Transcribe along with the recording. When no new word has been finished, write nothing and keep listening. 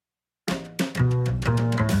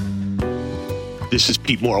This is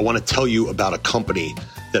Pete Moore. I want to tell you about a company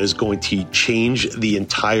that is going to change the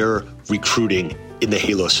entire recruiting in the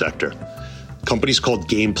Halo sector. The company's called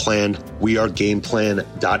Game Plan. We are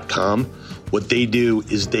GamePlan.com. What they do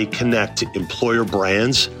is they connect employer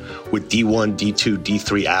brands with D1, D2,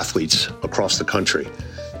 D3 athletes across the country.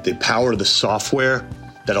 They power the software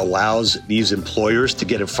that allows these employers to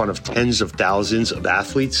get in front of tens of thousands of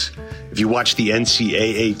athletes. If you watch the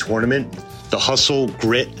NCAA tournament, the hustle,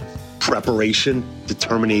 grit, preparation,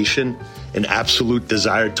 determination, and absolute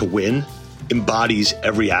desire to win embodies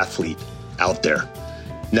every athlete out there.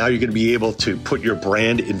 Now you're going to be able to put your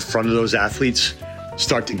brand in front of those athletes,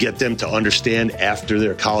 start to get them to understand after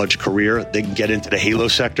their college career, they can get into the Halo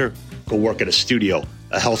sector, go work at a studio,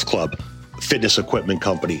 a health club, a fitness equipment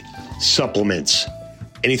company, supplements,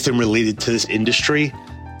 anything related to this industry.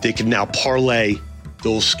 They can now parlay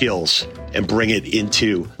those skills and bring it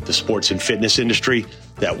into the sports and fitness industry,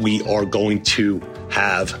 that we are going to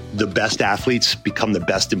have the best athletes become the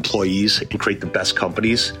best employees and create the best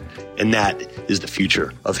companies. And that is the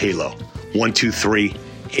future of Halo. 123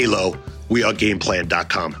 Halo. We are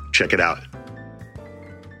GamePlan.com. Check it out.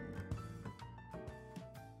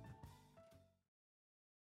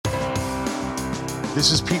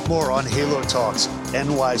 This is Pete Moore on Halo Talks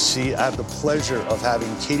NYC. I have the pleasure of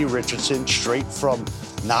having Katy Richardson straight from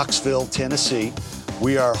Knoxville, Tennessee.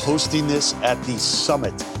 We are hosting this at the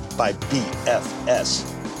Summit by BFS,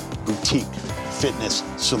 Boutique Fitness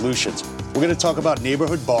Solutions. We're going to talk about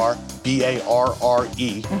Neighborhood Barre,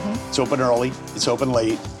 B-A-R-R-E. It's open early, it's open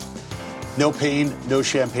late. No pain, no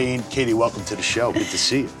champagne. Katy, welcome to the show. Good to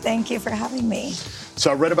see you. Thank you for having me. So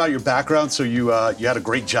I read about your background. So you had a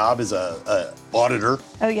great job as a auditor.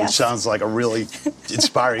 Oh, yes. Which sounds like a really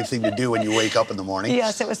inspiring thing to do when you wake up in the morning.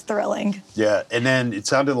 Yes, it was thrilling. Yeah, and then it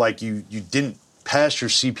sounded like you didn't pass your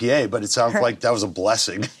CPA, but it sounds like that was a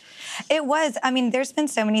blessing. It was. I mean, there's been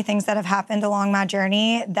so many things that have happened along my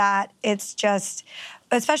journey that it's just,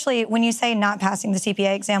 especially when you say not passing the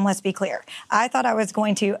CPA exam, let's be clear. I thought I was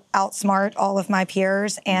going to outsmart all of my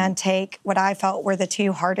peers and take what I felt were the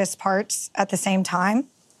two hardest parts at the same time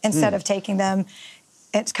instead of taking them.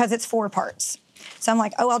 It's because it's 4 parts. So I'm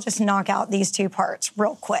like, oh, I'll just knock out these 2 parts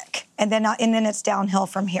real quick. And then it's downhill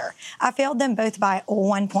from here. I failed them both by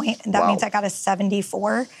 1 point, and that means I got a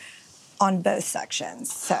 74 on both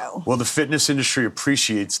sections. So well, the fitness industry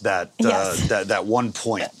appreciates that that 1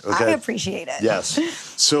 point. Okay? I appreciate it. Yes.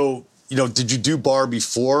 So, did you do Barre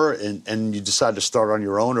before and you decided to start on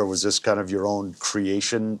your own, or was this kind of your own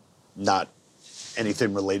creation, not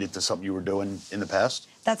anything related to something you were doing in the past?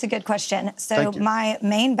 That's a good question. So my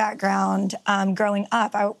main background growing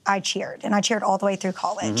up, I cheered, and I cheered all the way through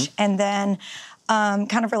college. And then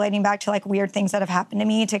kind of relating back to like weird things that have happened to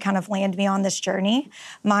me to kind of land me on this journey.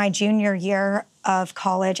 My junior year of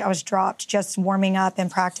college, I was dropped just warming up in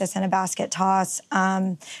practice in a basket toss,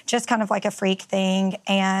 just kind of like a freak thing.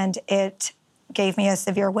 And it gave me a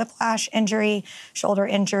severe whiplash injury, shoulder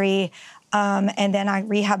injury. And then I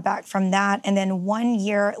rehabbed back from that. And then 1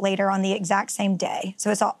 year later on the exact same day, so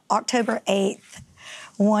it's October 8th,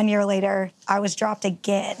 1 year later, I was dropped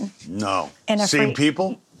again. No. Same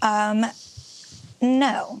people?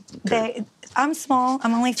 No. Okay. I'm small.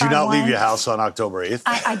 I'm only 5'1". Do you not leave your house on October 8th?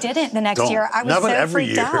 I didn't the next year. I was so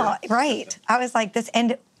freaked out. Right. I was like, this,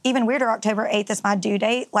 and even weirder, October 8th is my due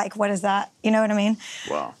date. Like, what is that? You know what I mean?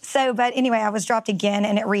 Wow. So, but anyway, I was dropped again,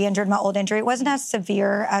 and it re-injured my old injury. It wasn't as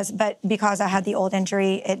severe but because I had the old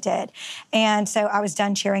injury, it did. And so I was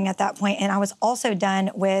done cheering at that point, and I was also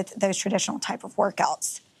done with those traditional type of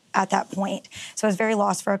workouts at that point. So I was very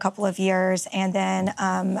lost for a couple of years, and then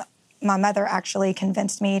my mother actually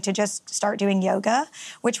convinced me to just start doing yoga,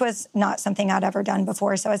 which was not something I'd ever done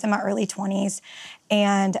before. So I was in my early 20s,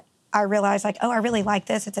 and I realized, like, oh, I really like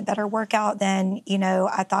this. It's a better workout than,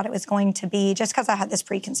 I thought it was going to be, just because I had this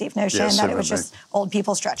preconceived notion that it was just old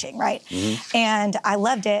people stretching, right? And I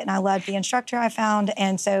loved it, and I loved the instructor I found.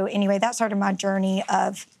 And so anyway, that started my journey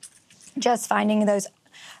of just finding those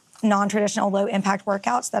non-traditional low-impact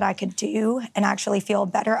workouts that I could do and actually feel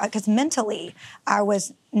better. Because mentally, I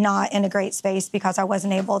was not in a great space because I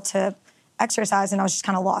wasn't able to exercise, and I was just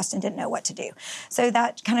kind of lost and didn't know what to do. So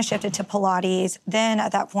that kind of shifted to Pilates. Then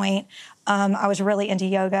at that point, I was really into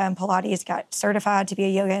yoga and Pilates, got certified to be a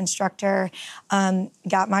yoga instructor,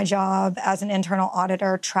 got my job as an internal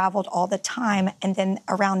auditor, traveled all the time. And then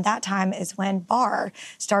around that time is when Barre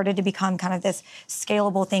started to become kind of this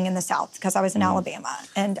scalable thing in the South, because I was in Alabama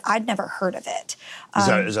and I'd never heard of it.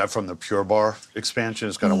 Is that from the Pure Barre expansion?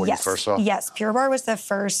 Is kind of what you first saw? Yes, Pure Barre was the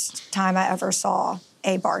first time I ever saw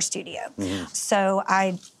a bar studio. So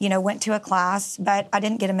I, went to a class, but I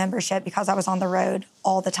didn't get a membership because I was on the road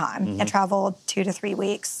all the time and traveled 2 to 3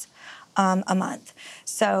 weeks a month.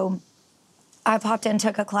 So I popped in,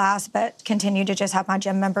 took a class, but continued to just have my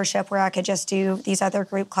gym membership where I could just do these other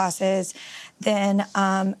group classes. Then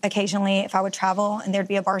occasionally, if I would travel and there'd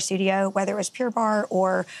be a bar studio, whether it was Pure Barre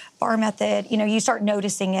or Bar Method, you start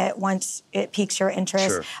noticing it once it piques your interest.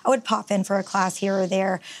 Sure. I would pop in for a class here or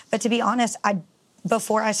there. But to be honest,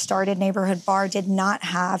 before I started Neighborhood Bar, did not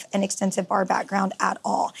have an extensive bar background at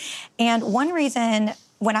all. And one reason,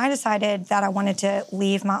 when I decided that I wanted to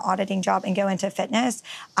leave my auditing job and go into fitness,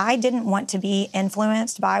 I didn't want to be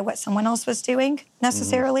influenced by what someone else was doing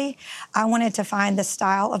necessarily. I wanted to find the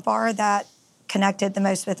style of bar that connected the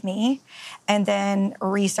most with me and then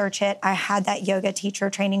research it. I had that yoga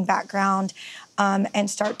teacher training background and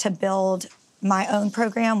start to build my own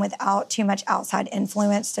program without too much outside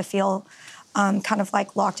influence to feel kind of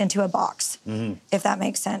like locked into a box, if that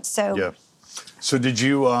makes sense. So, yeah. So did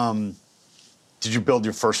you build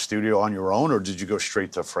your first studio on your own, or did you go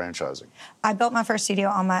straight to franchising? I built my first studio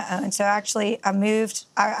on my own. So actually, I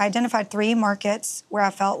identified 3 markets where I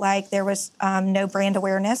felt like there was no brand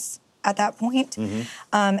awareness at that point.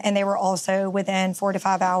 And they were also within 4 to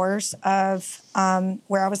 5 hours of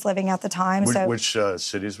where I was living at the time. Which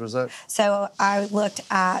cities was that? So I looked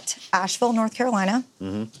at Asheville, North Carolina,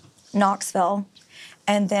 Knoxville,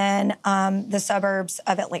 and then the suburbs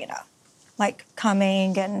of Atlanta, like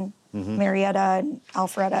Cumming and Marietta and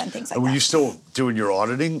Alpharetta and things like that. Were you still doing your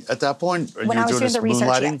auditing at that point? When I was doing the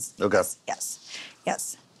research, yes. Okay.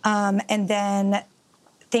 Yes. And then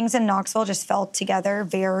things in Knoxville just fell together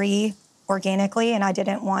very organically, and I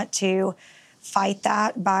didn't want to fight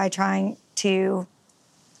that by trying to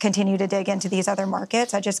continue to dig into these other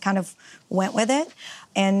markets. I just kind of went with it.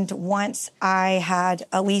 And once I had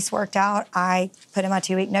a lease worked out, I put in my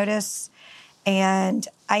 2-week notice, and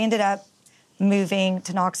I ended up moving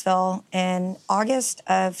to Knoxville in August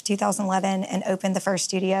of 2011 and opened the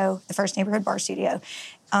first Neighborhood Bar studio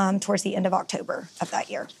towards the end of October of that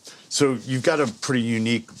year. So you've got a pretty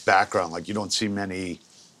unique background. Like, you don't see many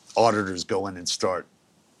auditors go in and start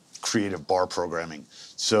creative bar programming.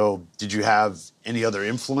 So did you have any other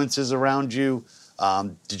influences around you?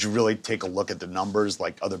 Did you really take a look at the numbers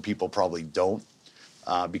like other people probably don't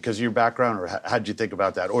because of your background? Or how did you think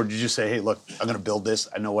about that? Or did you just say, hey, look, I'm going to build this.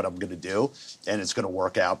 I know what I'm going to do. And it's going to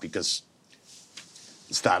work out because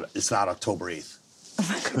it's not October 8th.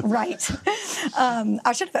 Right.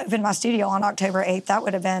 I should have opened my studio on October 8th. That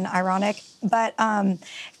would have been ironic. But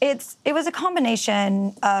it was a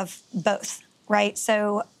combination of both, right?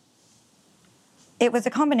 So it was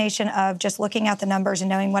a combination of just looking at the numbers and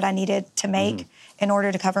knowing what I needed to make in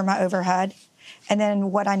order to cover my overhead, and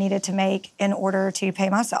then what I needed to make in order to pay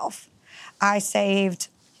myself. I saved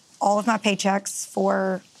all of my paychecks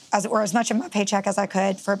as much of my paycheck as I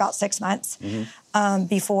could for about 6 months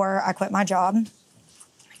before I quit my job.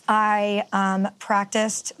 I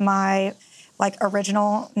practiced my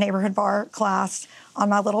original Neighborhood Bar class on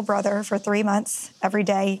my little brother for 3 months every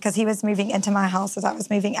day because he was moving into my house as I was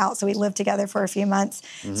moving out. So we lived together for a few months.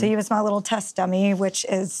 So he was my little test dummy, which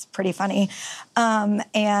is pretty funny.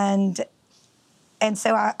 And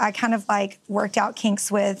so I kind of worked out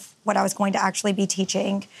kinks with what I was going to actually be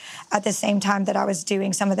teaching at the same time that I was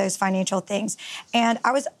doing some of those financial things. And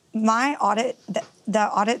the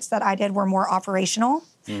audits that I did were more operational,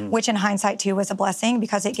 which in hindsight too was a blessing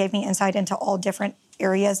because it gave me insight into all different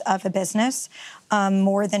areas of a business,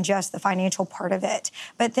 more than just the financial part of it.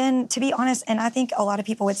 But then, to be honest, and I think a lot of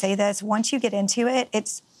people would say this, once you get into it,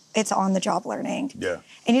 it's on the job learning. Yeah.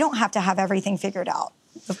 And you don't have to have everything figured out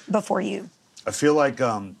before you. I feel like,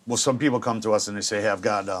 some people come to us and they say, hey, I've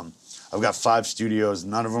got 5 studios.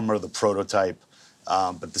 None of them are the prototype,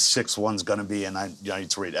 but the 6th one's going to be, and I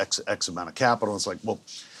need to raise X amount of capital. It's like, well,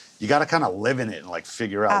 you got to kind of live in it and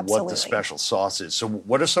figure out what the special sauce is. So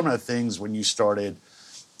what are some of the things when you started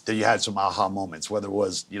that you had some aha moments, whether it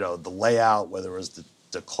was, the layout, whether it was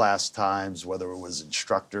the class times, whether it was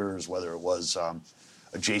instructors, whether it was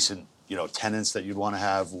adjacent, tenants that you'd want to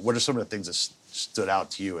have? What are some of the things that stood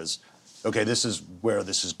out to you as, okay, this is where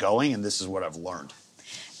this is going and this is what I've learned?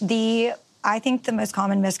 I think the most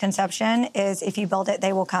common misconception is if you build it,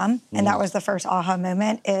 they will come. And that was the first aha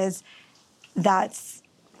moment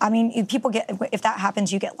people if that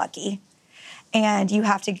happens, you get lucky. And you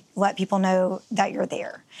have to let people know that you're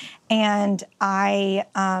there. And I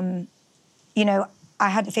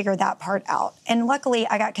had to figure that part out. And luckily,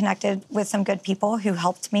 I got connected with some good people who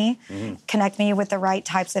helped me connect me with the right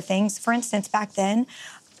types of things. For instance, back then,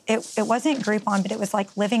 it wasn't Groupon, but it was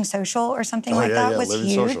like Living Social or something like that. Was Living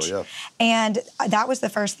huge. Social, yeah. And that was the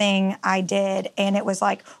first thing I did. And it was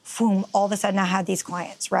like, boom, all of a sudden I had these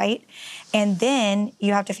clients, right? And then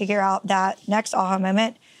you have to figure out that next aha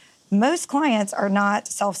moment. Most clients are not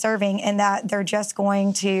self-serving in that they're just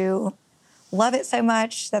going to love it so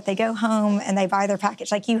much that they go home and they buy their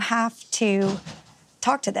package. Like, you have to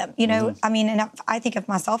talk to them, you know? I mean, and if I think of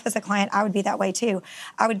myself as a client, I would be that way too.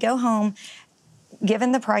 I would go home,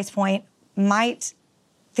 given the price point, might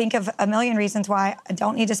think of a million reasons why I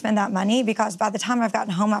don't need to spend that money, because by the time I've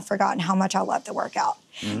gotten home, I've forgotten how much I love the workout.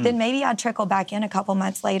 Then maybe I'd trickle back in a couple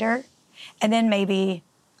months later, and then maybe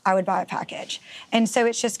I would buy a package. And so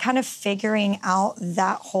it's just kind of figuring out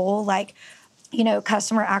that whole, like, you know,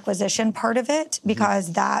 customer acquisition part of it,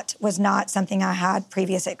 because that was not something I had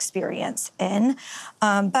previous experience in.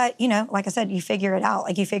 But, you know, like I said, you figure it out.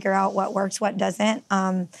 Like, you figure out what works, what doesn't,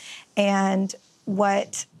 and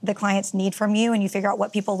what the clients need from you, and you figure out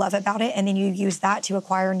what people love about it, and then you use that to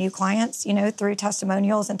acquire new clients, you know, through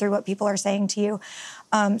testimonials and through what people are saying to you.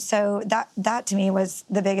 So that to me was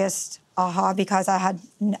the biggest aha, because I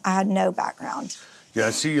had no background. Yeah,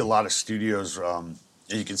 I see a lot of studios, and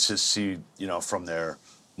you can just see, you know, from their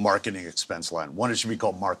marketing expense line. One, it should be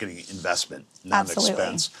called marketing investment, not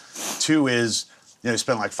expense. Two is, you know, you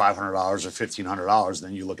spend like $500 or $1,500,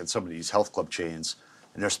 then you look at some of these health club chains,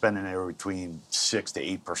 and they're spending anywhere between 6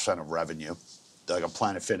 to 8% of revenue. Like a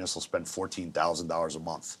Planet Fitness will spend $14,000 a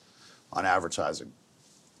month on advertising.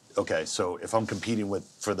 Okay, so if I'm competing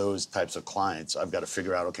for those types of clients, I've got to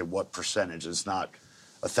figure out, okay, what percentage is not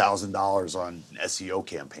 $1,000 on an SEO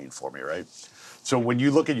campaign for me, right? So when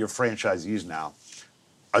you look at your franchisees now,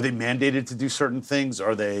 are they mandated to do certain things?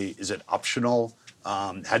 Is it optional?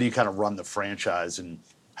 How do you kind of run the franchise, and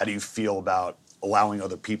how do you feel about allowing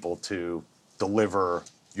other people to deliver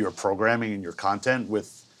your programming and your content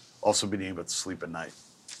with also being able to sleep at night?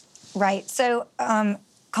 Right. So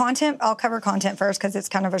content, I'll cover content first because it's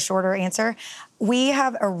kind of a shorter answer. We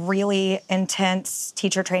have a really intense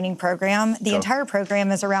teacher training program. The entire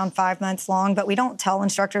program is around 5 months long, but we don't tell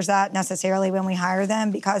instructors that necessarily when we hire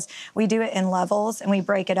them, because we do it in levels and we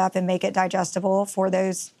break it up and make it digestible for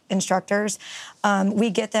those instructors. We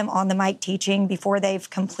get them on the mic teaching before they've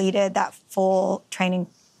completed that full training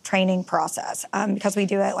process, because we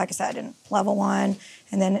do it, like I said, in level 1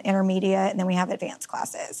 and then intermediate, and then we have advanced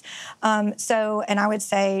classes. And I would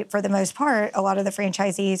say for the most part, a lot of the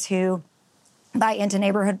franchisees who buy into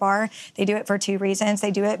Neighborhood Barre, they do it for 2 reasons.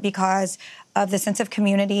 They do it because of the sense of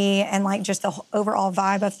community and like just the overall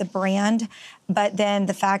vibe of the brand, but then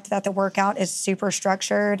the fact that the workout is super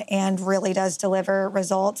structured and really does deliver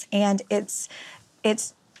results, and it's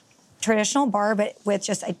traditional barre, but with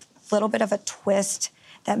just a little bit of a twist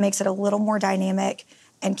that makes it a little more dynamic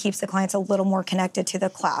and keeps the clients a little more connected to the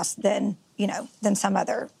class than some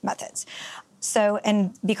other methods. So,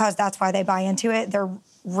 and because that's why they buy into it, they're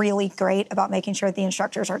really great about making sure the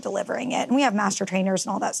instructors are delivering it. And we have master trainers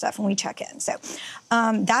and all that stuff, and we check in. So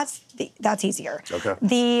that's easier. Okay.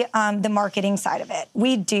 The marketing side of it.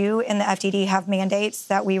 We do in the FTD have mandates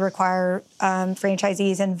that we require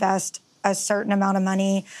franchisees invest a certain amount of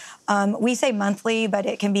money. We say monthly, but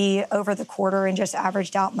it can be over the quarter and just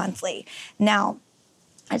averaged out monthly. Now,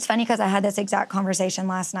 it's funny because I had this exact conversation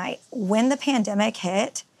last night. When the pandemic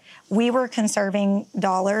hit, we were conserving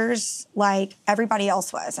dollars like everybody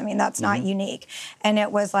else was. I mean, that's not unique. And it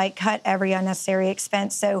was like cut every unnecessary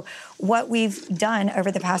expense. So what we've done over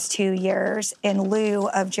the past 2 years, in lieu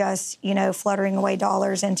of just, fluttering away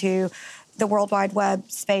dollars into the World Wide Web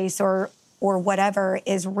space or whatever,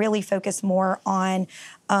 is really focus more on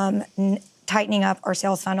tightening up our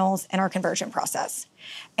sales funnels and our conversion process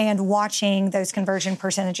and watching those conversion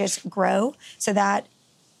percentages grow, so that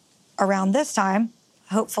around this time,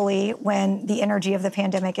 hopefully when the energy of the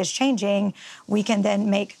pandemic is changing, we can then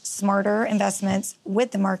make smarter investments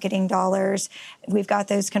with the marketing dollars. We've got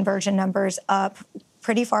those conversion numbers up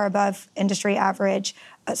pretty far above industry average.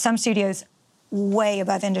 Some studios way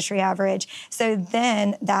above industry average. So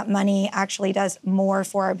then that money actually does more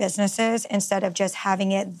for our businesses instead of just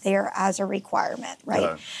having it there as a requirement,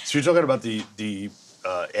 right? So you're talking about the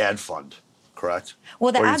ad fund, correct?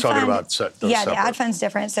 Well, the or ad you're talking fund, about the separate? ad fund's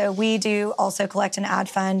different. So we do also collect an ad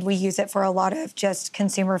fund. We use it for a lot of just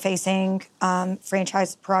consumer-facing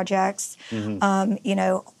franchise projects. We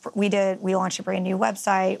launched a brand new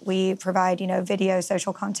website. We provide, video,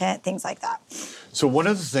 social content, things like that. So one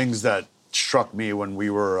of the things that struck me when we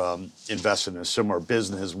were investing in a similar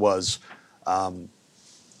business was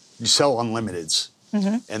you sell unlimiteds,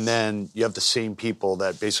 and then you have the same people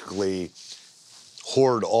that basically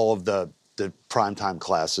hoard all of the primetime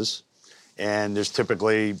classes, And there's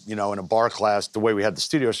typically, in a bar class, the way we had the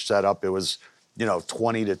studio set up, it was,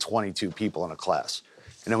 20 to 22 people in a class.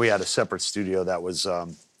 And then we had a separate studio that was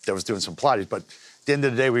doing some Pilates. But at the end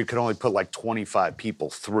of the day, we could only put like 25 people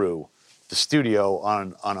through the studio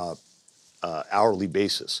on a hourly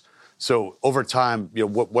basis. So over time,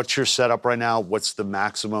 what's your setup right now? What's the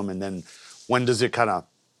maximum? And then when does it kind of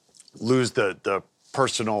lose the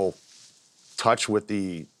personal touch with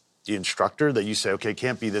the instructor that you say, okay, it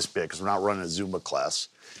can't be this big because we're not running a Zumba class.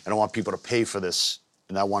 I don't want people to pay for this,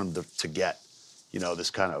 and I want them to get,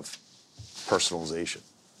 this kind of personalization.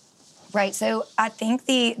 Right. So I think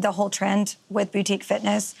the whole trend with boutique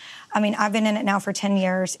fitness, I mean, I've been in it now for 10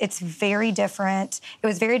 years. It's very different. It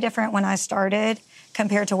was very different when I started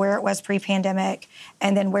compared to where it was pre-pandemic.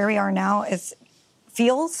 And then where we are now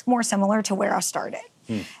feels more similar to where I started.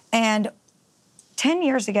 And 10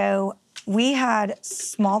 years ago, we had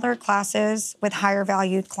smaller classes with higher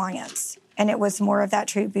valued clients, and it was more of that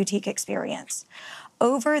true boutique experience.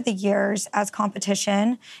 Over the years, as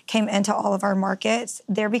competition came into all of our markets,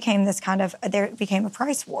 there became a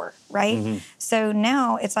price war, right? So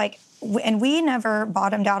now it's like, and we never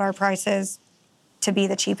bottomed out our prices to be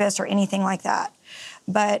the cheapest or anything like that.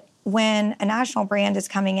 But when a national brand is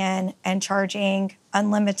coming in and charging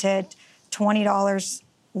unlimited $20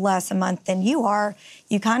 less a month than you are,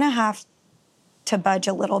 you kind of have to budge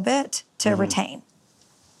a little bit to retain.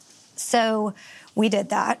 So we did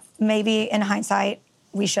that. Maybe in hindsight,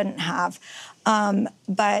 we shouldn't have.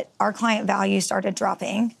 But our client value started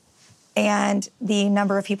dropping and the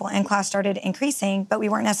number of people in class started increasing, but we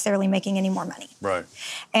weren't necessarily making any more money. Right.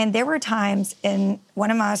 And there were times in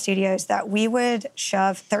one of my studios that we would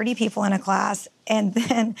shove 30 people in a class, and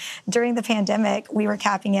then during the pandemic, we were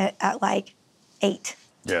capping it at like 8.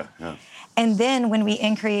 Yeah. And then when we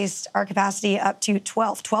increased our capacity up to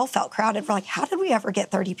 12 felt crowded. We're like, how did we ever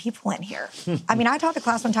get 30 people in here? I mean, I taught a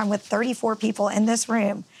class one time with 34 people in this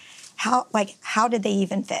room. How did they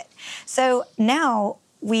even fit? So now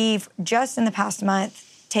we've just in the past month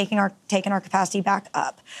taken our capacity back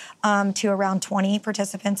up to around 20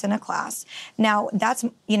 participants in a class. Now that's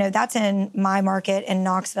in my market in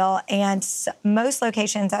Knoxville, and most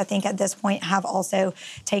locations I think at this point have also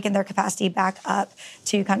taken their capacity back up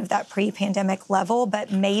to kind of that pre-pandemic level.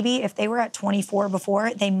 But maybe if they were at 24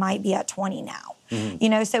 before, they might be at 20 now.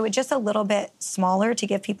 So it's just a little bit smaller to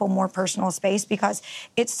give people more personal space, because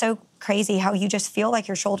it's so crazy how you just feel like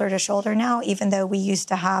you're shoulder to shoulder now, even though we used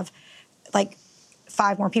to have like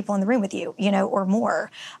 5 more people in the room with you, or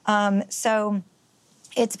more. So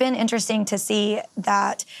it's been interesting to see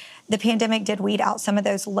that the pandemic did weed out some of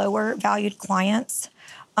those lower valued clients.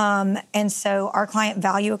 And so our client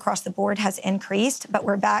value across the board has increased, but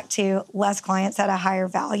we're back to less clients at a higher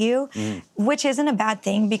value, which isn't a bad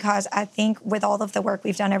thing, because I think with all of the work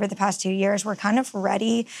we've done over the past 2 years, we're kind of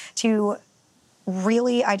ready to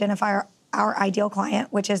really identify our ideal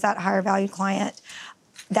client, which is that higher valued client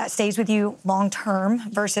that stays with you long term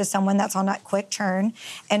versus someone that's on that quick churn,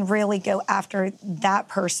 and really go after that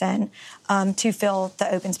person to fill the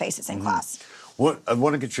open spaces in class. I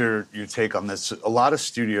want to get your take on this. A lot of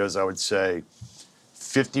studios, I would say,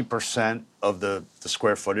 50% of the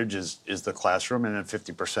square footage is the classroom, and then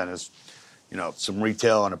 50% is, some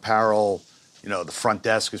retail and apparel. The front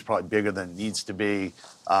desk is probably bigger than it needs to be.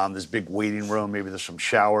 There's a big waiting room. Maybe there's some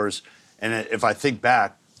showers. And if I think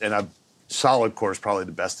back, and Solid Core is probably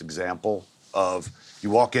the best example of, you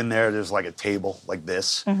walk in there's like a table like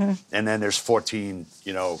this, and then there's 14,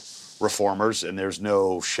 reformers, and there's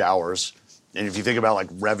no showers. And if you think about like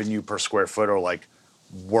revenue per square foot or like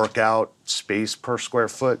workout space per square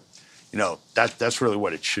foot, that's really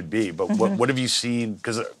what it should be. But what have you seen?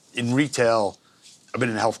 Because in retail, I've been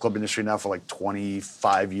in the health club industry now for like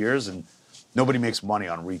 25 years, and nobody makes money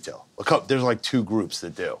on retail. There's like 2 groups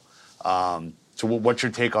that do. So what's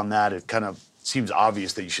your take on that? It kind of seems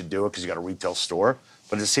obvious that you should do it because you got a retail store,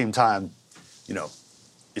 but at the same time,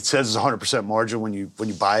 it says it's 100% margin when you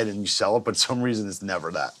buy it and you sell it, but for some reason it's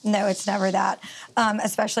never that. No, it's never that,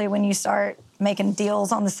 especially when you start making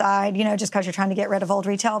deals on the side, just because you're trying to get rid of old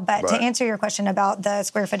retail. But to answer your question about the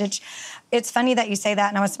square footage, it's funny that you say that,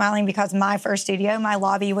 and I was smiling because my first studio, my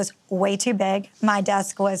lobby was way too big. My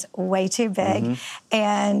desk was way too big,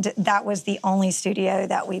 and that was the only studio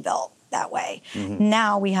that we built that way.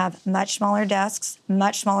 Now we have much smaller desks,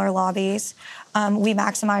 much smaller lobbies. We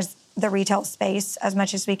maximize the retail space as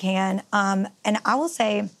much as we can. And I will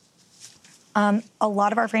say a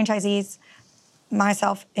lot of our franchisees,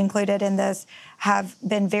 myself included in this, have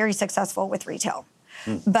been very successful with retail.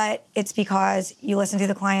 But it's because you listen to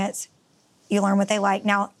the clients, you learn what they like.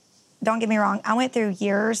 Now, don't get me wrong, I went through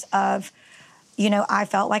years of I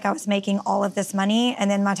felt like I was making all of this money, and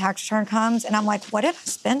then my tax return comes, and I'm like, what did I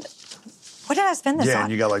spend? What did I spend this on? Yeah,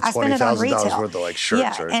 and you got like I spent it on $20,000 retail. worth of like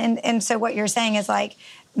shirts, yeah, right? And so what you're saying is like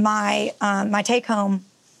my take home,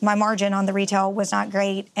 my margin on the retail was not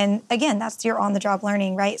great. And again, that's your on the job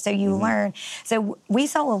learning, right? So you learn. So we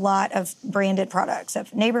sell a lot of branded products,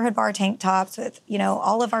 of neighborhood bar tank tops with,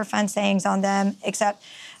 all of our fun sayings on them, except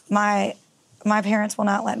my parents will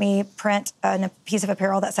not let me print a piece of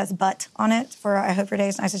apparel that says butt on it for I hope your day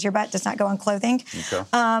is nice as your butt. Does not go on clothing. Okay.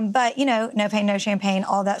 But, no pain, no champagne,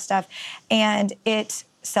 all that stuff. And it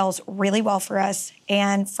sells really well for us.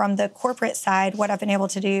 And from the corporate side, what I've been able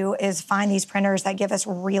to do is find these printers that give us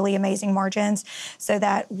really amazing margins so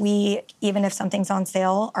that we, even if something's on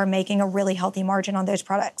sale, are making a really healthy margin on those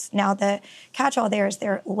products. Now, the catch-all there is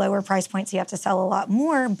they're lower price points. You have to sell a lot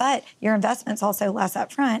more, but your investment's also less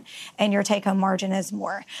upfront and your take-home margin is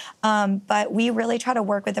more. But we really try to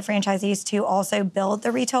work with the franchisees to also build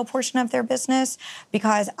the retail portion of their business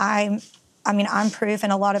because I'm proof,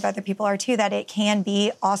 and a lot of other people are too, that it can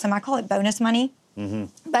be awesome. I call it bonus money.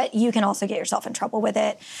 But you can also get yourself in trouble with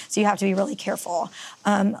it, so you have to be really careful.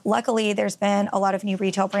 Luckily, there's been a lot of new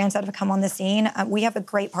retail brands that have come on the scene. We have a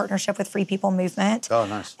great partnership with Free People Movement. Oh,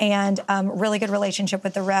 nice. And really good relationship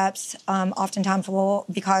with the reps. Oftentimes,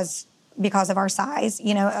 because of our size,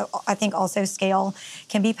 I think also scale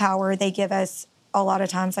can be power. They give us a lot of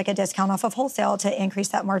times like a discount off of wholesale to increase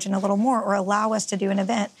that margin a little more, or allow us to do an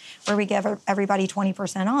event where we give everybody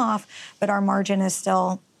 20% off, but our margin is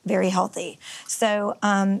still very healthy. So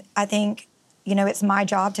I think, it's my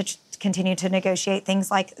job to continue to negotiate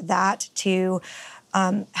things like that to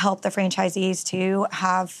help the franchisees to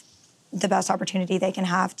have the best opportunity they can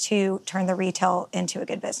have to turn the retail into a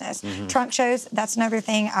good business. Trunk shows, that's another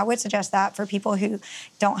thing. I would suggest that for people who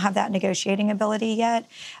don't have that negotiating ability yet,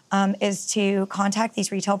 is to contact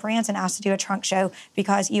these retail brands and ask to do a trunk show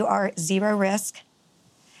because you are zero risk.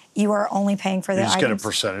 You are only paying for the items. You just get a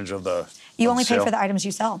percentage of the You only pay sale? for the items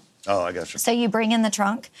you sell. Oh, I got you. So you bring in the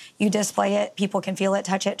trunk, you display it, people can feel it,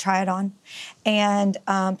 touch it, try it on, and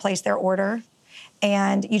place their order.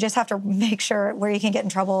 And you just have to make sure where you can get in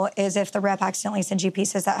trouble is if the rep accidentally sends you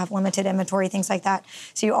pieces that have limited inventory, things like that.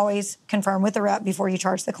 So you always confirm with the rep before you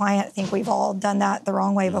charge the client. I think we've all done that the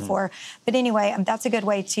wrong way before. But anyway, that's a good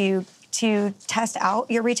way to test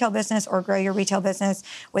out your retail business or grow your retail business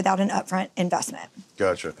without an upfront investment.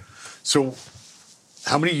 Gotcha. So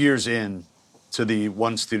how many years in to the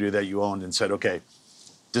one studio that you owned and said, okay,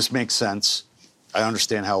 this makes sense. I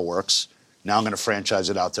understand how it works. Now I'm going to franchise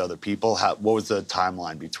it out to other people. What was the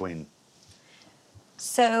timeline between?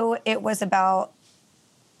 So it was about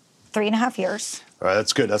 3.5 years. All right,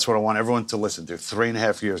 that's good. That's what I want everyone to listen to.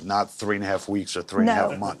 3.5 years, not 3.5 weeks or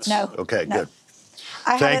 3.5 months. No. Okay, no. good.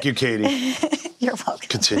 Thank you, Katy. You're welcome.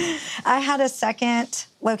 Continue. I had a second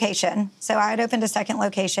location. So I had opened a second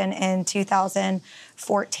location in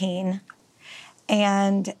 2014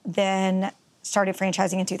 and then started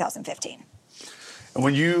franchising in 2015. And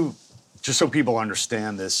when you, just so people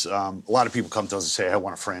understand this, a lot of people come to us and say, I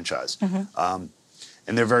want a franchise.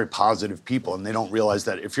 And they're very positive people, and they don't realize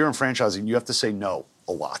that if you're in franchising, you have to say no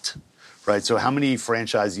a lot, right? So how many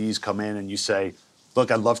franchisees come in and you say, look,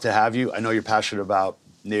 I'd love to have you. I know you're passionate about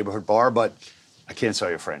Neighborhood Bar, but I can't sell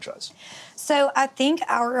you a franchise. So I think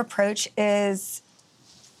our approach is,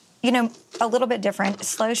 a little bit different.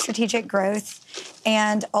 Slow strategic growth,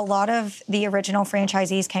 and a lot of the original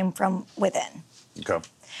franchisees came from within. Okay.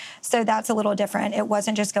 So that's a little different. It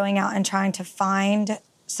wasn't just going out and trying to find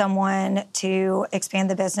someone to expand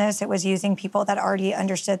the business. It was using people that already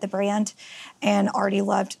understood the brand and already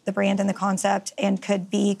loved the brand and the concept and could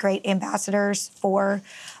be great ambassadors for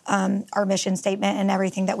our mission statement and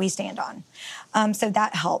everything that we stand on. So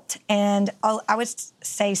that helped. And I would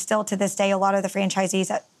say still to this day, a lot of the franchisees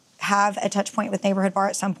that have a touch point with Neighborhood Bar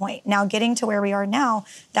at some point. Now, getting to where we are now,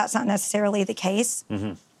 that's not necessarily the case.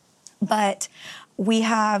 But we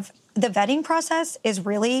have the vetting process is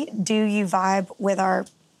really, do you vibe with our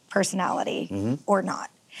personality or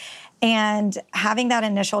not? And having that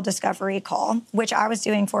initial discovery call, which I was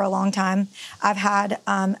doing for a long time. I had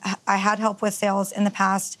help with sales in the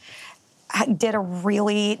past. I did a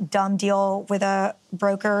really dumb deal with a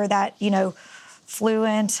broker that, flew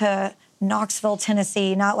into Knoxville,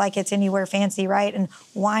 Tennessee, not like it's anywhere fancy, right? And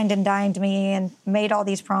wined and dined me and made all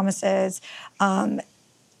these promises.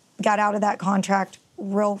 Got out of that contract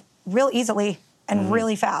real easily and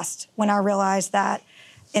really fast when I realized that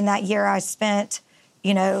in that year I spent,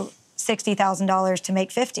 $60,000 to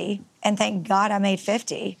make 50, and thank God I made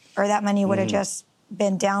 50, or that money would have just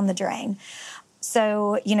been down the drain.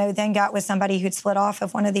 So, then got with somebody who'd split off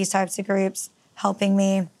of one of these types of groups, helping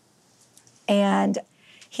me And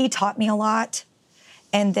he taught me a lot.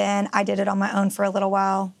 And then I did it on my own for a little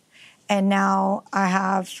while. And now I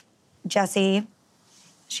have Jessie.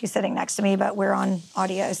 She's sitting next to me, but we're on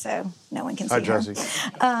audio, so no one can see her. Hi,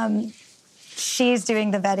 Jessie. She's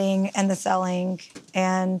doing the vetting and the selling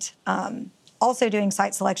and also doing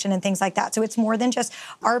site selection and things like that. So it's more than just,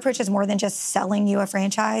 our approach is more than just selling you a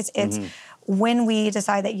franchise. It's when we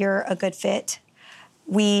decide that you're a good fit,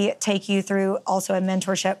 we take you through also a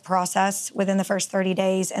mentorship process within the first 30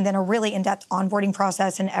 days and then a really in-depth onboarding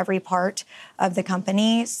process in every part of the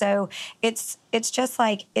company. So it's just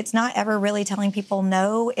like, it's not ever really telling people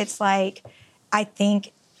no. It's like, I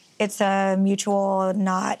think it's a mutual,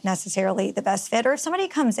 not necessarily the best fit. Or if somebody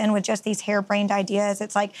comes in with just these harebrained ideas,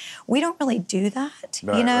 it's like, we don't really do that,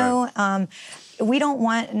 you know? Right. We don't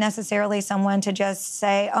want necessarily someone to just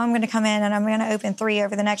say, oh, I'm going to come in and I'm going to open 3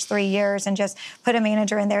 over the next 3 years and just put a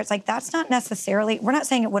manager in there. It's like, that's not necessarily, we're not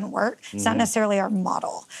saying it wouldn't work. It's not necessarily our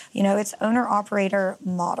model. You know, it's owner-operator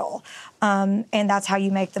model. And that's how you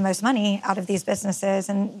make the most money out of these businesses.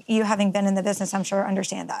 And you having been in the business, I'm sure,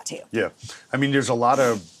 understand that too. Yeah. I mean, there's a lot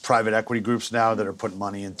of private equity groups now that are putting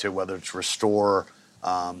money into whether it's Restore,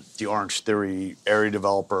 the Orange Theory, area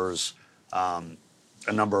developers,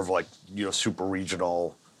 a number of like, you know, super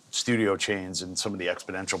regional studio chains and some of the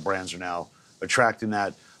exponential brands are now attracting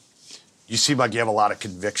that. You seem like you have a lot of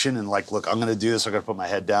conviction and like, look, I'm going to do this. I'm going to put my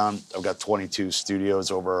head down. I've got 22 studios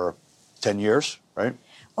over 10 years, right?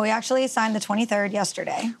 Well, we actually signed the 23rd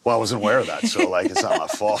yesterday. Well, I wasn't aware of that. So like, it's not my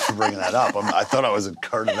fault for bringing that up. I thought I was in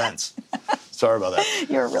current events. Sorry about that.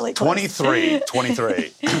 You're really close.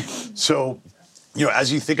 23. So, you know,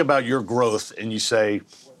 as you think about your growth and you say,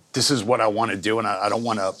 this is what I want to do, and I don't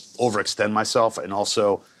want to overextend myself. And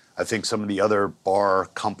also, I think some of the other bar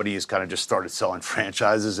companies kind of just started selling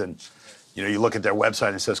franchises. And, you know, you look at their website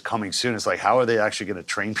and it says coming soon. It's like, how are they actually going to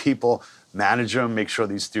train people, manage them, make sure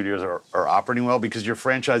these studios are operating well? Because your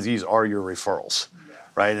franchisees are your referrals,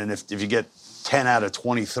 right? And if you get 10 out of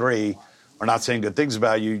 23 are not saying good things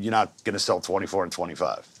about you, you're not going to sell 24 and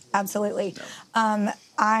 25. Absolutely. No.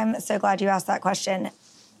 I'm so glad you asked that question.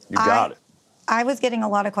 You got it. I was getting a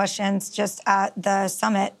lot of questions just at the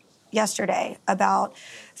summit yesterday about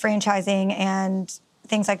franchising and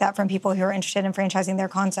things like that from people who are interested in franchising their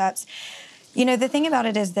concepts. You know, the thing about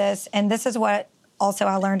it is this, and this is what also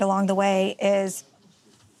I learned along the way, is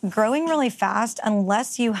growing really fast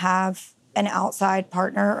unless you have an outside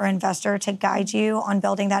partner or investor to guide you on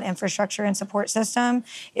building that infrastructure and support system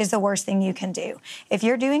is the worst thing you can do. If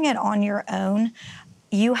you're doing it on your own,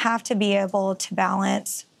 you have to be able to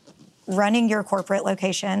balance running your corporate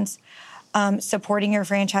locations, supporting your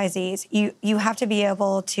franchisees. You have to be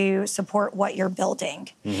able to support what you're building.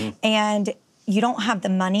 And you don't have the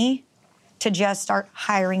money to just start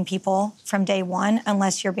hiring people from day one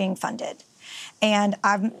unless you're being funded. And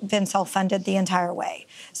I've been self-funded the entire way.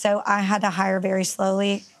 So I had to hire very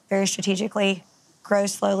slowly, very strategically, grow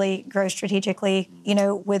slowly, grow strategically, you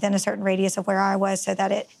know, within a certain radius of where I was so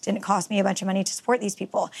that it didn't cost me a bunch of money to support these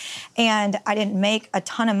people. And I didn't make a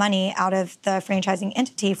ton of money out of the franchising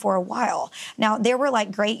entity for a while. Now, there were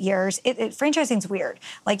like great years. Franchising's weird.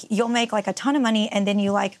 Like you'll make like a ton of money and then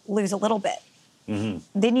you like lose a little bit.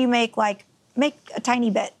 Then you make a tiny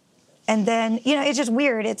bit. And then, you know, it's just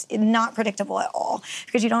weird. It's not predictable at all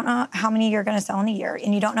because you don't know how many you're going to sell in a year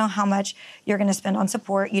and you don't know how much you're going to spend on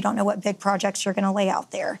support. You don't know what big projects you're going to lay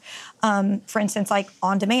out there. For instance, like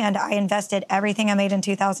On Demand, I invested everything I made in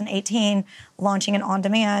 2018 launching an On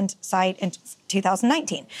Demand site in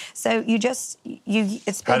 2019. So it's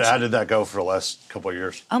been... How did that go for the last couple of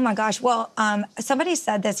years? Oh my gosh. Well, somebody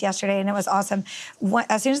said this yesterday and it was awesome.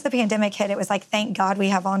 As soon as the pandemic hit, it was like, thank God we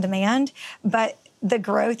have On Demand. But the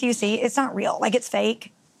growth you see, it's not real. Like, it's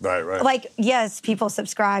fake. Right. Like, yes, people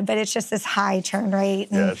subscribe, but it's just this high churn rate.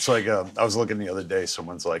 Yeah, it's like, I was looking the other day,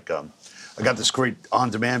 someone's like, I got this great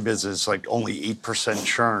on-demand business, like only 8%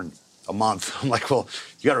 churn a month. I'm like, well,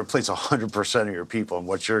 you got to replace 100% of your people. And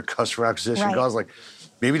what's your customer acquisition cost? Like,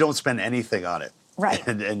 maybe don't spend anything on it. Right.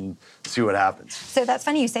 And see what happens. So that's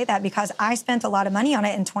funny you say that because I spent a lot of money on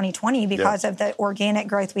it in 2020 because of the organic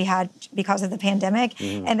growth we had because of the pandemic.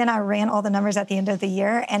 And then I ran all the numbers at the end of the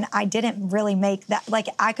year and I didn't really make that. Like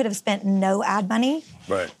I could have spent no ad money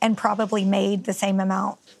and probably made the same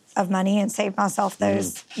amount of money and saved myself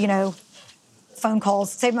those, you know, phone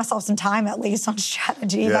calls, saved myself some time at least on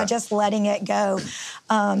strategy by just letting it go.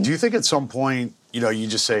 Do you think at some point, you know, you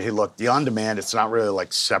just say, hey, look, the on-demand, it's not really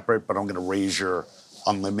like separate, but I'm going to raise your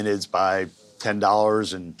unlimiteds by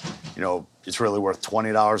 $10 and, you know, it's really worth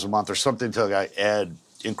 $20 a month or something to like add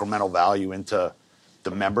incremental value into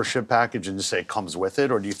the membership package and just say it comes with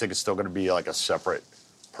it? Or do you think it's still going to be like a separate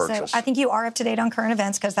purchase. So I think you are up to date on current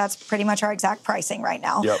events because that's pretty much our exact pricing right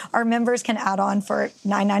now. Yep. Our members can add on for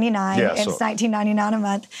 $9.99. It's $19.99 a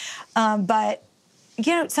month. But,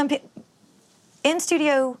 some people,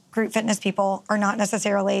 in-studio group fitness people are not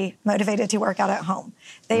necessarily motivated to work out at home.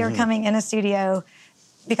 They are coming in a studio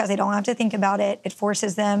because they don't have to think about it. It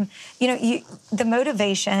forces them. The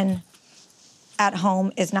motivation at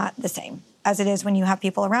home is not the same as it is when you have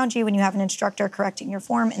people around you, when you have an instructor correcting your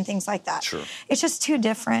form and things like that. Sure. It's just two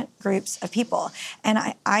different groups of people.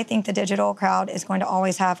 And I think the digital crowd is going to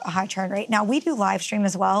always have a high churn rate. Now, we do live stream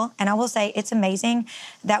as well. And I will say it's amazing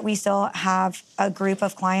that we still have a group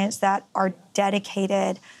of clients that are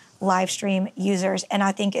dedicated live stream users. And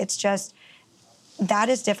I think it's just, that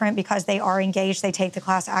is different because they are engaged. They take the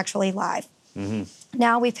class actually live.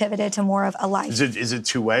 Now we've pivoted to more of a live. Is it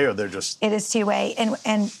two-way or they're just? It is two-way.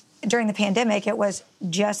 And during the pandemic, it was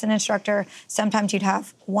just an instructor. Sometimes you'd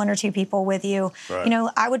have one or two people with you. Right.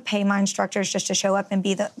 I would pay my instructors just to show up and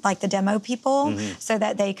be the demo people so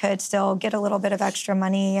that they could still get a little bit of extra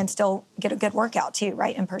money and still get a good workout too,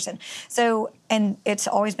 right, in person. So, and it's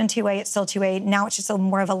always been two-way. It's still two-way. Now it's just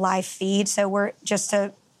more of a live feed. So we're just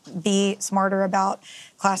to be smarter about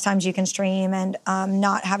class times you can stream and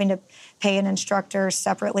not having to pay an instructor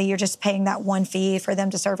separately. You're just paying that one fee for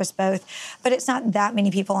them to service both. But it's not that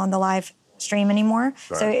many people on the live stream anymore.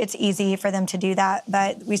 Right. So it's easy for them to do that.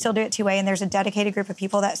 But we still do it two-way, and there's a dedicated group of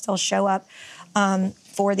people that still show up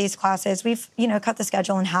for these classes. We've, cut the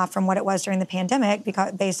schedule in half from what it was during the pandemic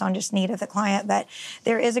because based on just need of the client. But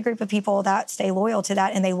there is a group of people that stay loyal to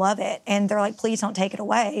that and they love it. And they're like, please don't take it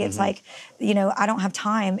away. It's like, I don't have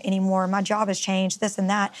time anymore. My job has changed, this and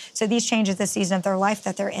that. So these changes this season of their life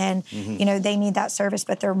that they're in, they need that service,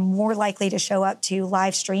 but they're more likely to show up to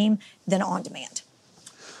live stream than on demand.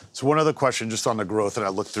 So one other question just on the growth, and I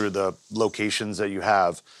looked through the locations that you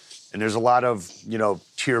have. And there's a lot of,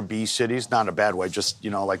 tier B cities, not in a bad way, just,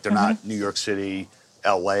 like they're not New York City,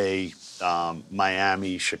 LA,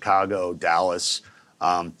 Miami, Chicago, Dallas.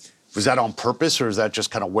 Was that on purpose or is that just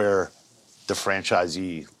kind of where the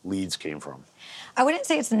franchisee leads came from? I wouldn't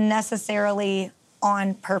say it's necessarily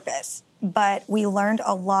on purpose, but we learned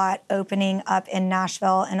a lot opening up in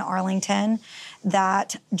Nashville and Arlington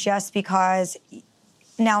that just because,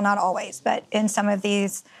 now not always, but in some of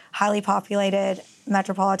these highly populated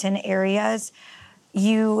metropolitan areas,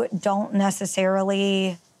 you don't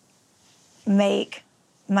necessarily make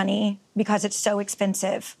money because it's so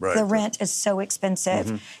expensive. Right. The rent is so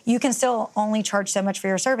expensive. You can still only charge so much for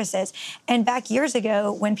your services. And back years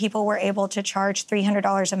ago, when people were able to charge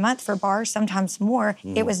 $300 a month for bars, sometimes more,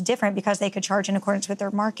 it was different because they could charge in accordance with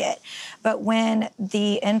their market. But when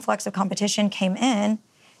the influx of competition came in,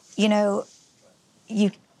 you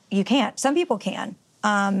can't. Some people can.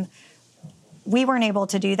 We weren't able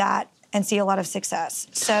to do that and see a lot of success.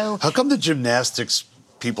 So how come the gymnastics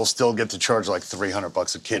people still get to charge like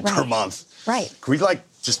 $300 a kid per month? Right. Can we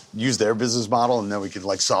just use their business model and then we could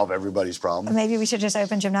solve everybody's problem? Maybe we should just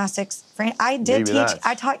open gymnastics.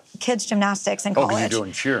 I taught kids gymnastics in college. Oh, because you're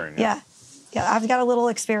doing cheering. Yeah. I've got a little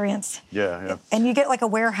experience. Yeah. And you get a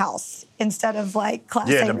warehouse instead of Class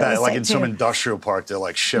A real estate in some industrial park,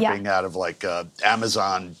 they're shipping out of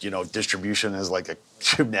Amazon, distribution is a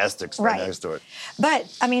gymnastics right next to it. But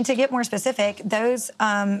to get more specific, those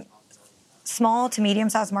small to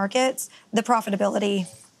medium-sized markets, the profitability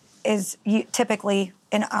is typically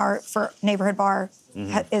for neighborhood bar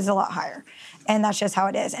is a lot higher. And that's just how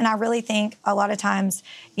it is. And I really think a lot of times,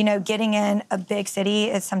 getting in a big city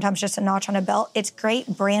is sometimes just a notch on a belt. It's great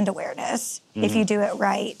brand awareness if you do it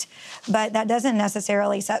right. But that doesn't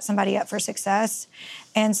necessarily set somebody up for success.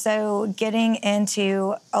 And so getting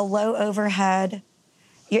into a low overhead,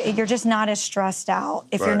 you're just not as stressed out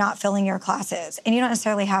if you're not filling your classes. And you don't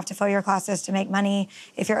necessarily have to fill your classes to make money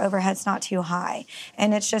if your overhead's not too high.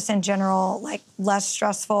 And it's just in general, less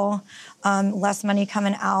stressful, less money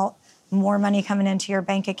coming out, more money coming into your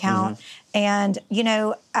bank account. And,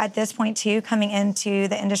 at this point too, coming into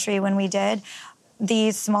the industry when we did,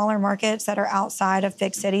 these smaller markets that are outside of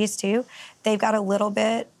big cities too, they've got a little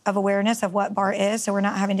bit of awareness of what bar is. So we're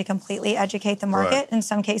not having to completely educate the market. Right. In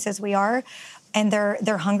some cases we are. And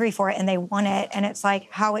they're hungry for it and they want it. And it's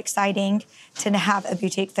how exciting to have a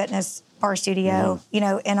boutique fitness bar studio, in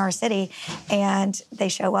our city. And they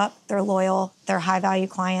show up, they're loyal, they're high value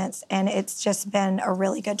clients. And it's just been a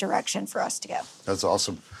really good direction for us to go. That's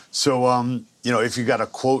awesome. So, if you got a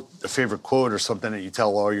favorite quote or something that you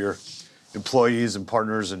tell all your employees and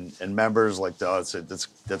partners and members, that's a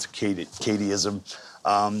Katyism.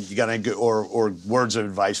 You got any good, or words of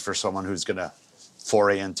advice for someone who's going to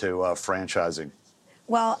foray into franchising?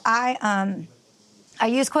 Well, I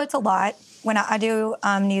use quotes a lot. when I do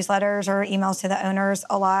newsletters or emails to the owners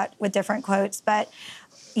a lot with different quotes, but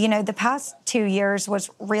the past 2 years was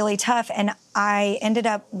really tough, and I ended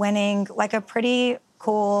up winning like a pretty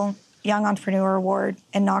cool Young Entrepreneur Award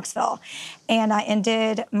in Knoxville. And I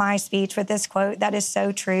ended my speech with this quote that is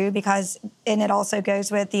so true and it also goes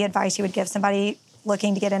with the advice you would give somebody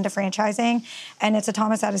looking to get into franchising. And it's a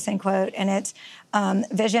Thomas Edison quote, and it's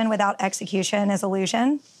vision without execution is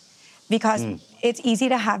illusion. Because it's easy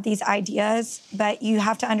to have these ideas, but you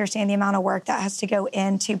have to understand the amount of work that has to go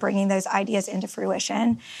into bringing those ideas into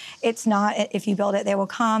fruition. It's not, if you build it, they will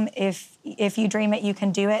come. If you dream it, you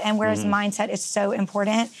can do it. And whereas mindset is so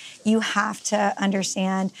important, you have to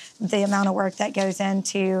understand the amount of work that goes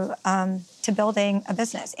into to building a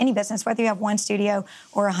business. Any business, whether you have one studio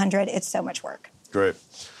or 100, it's so much work. Great.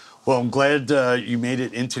 Well, I'm glad you made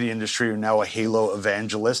it into the industry. You're now a Halo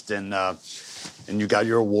evangelist, and you got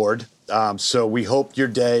your award. So we hope your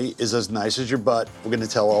day is as nice as your butt. We're going to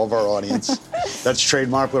tell all of our audience. That's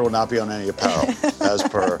trademark, but it will not be on any apparel, as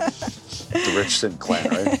per the Richardson clan,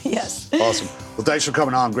 right? Yes. Awesome. Well, thanks for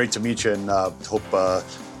coming on. Great to meet you, and hope the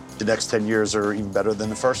next 10 years are even better than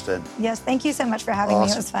the first 10. Yes, thank you so much for having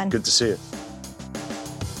me. It was fun. Good to see you.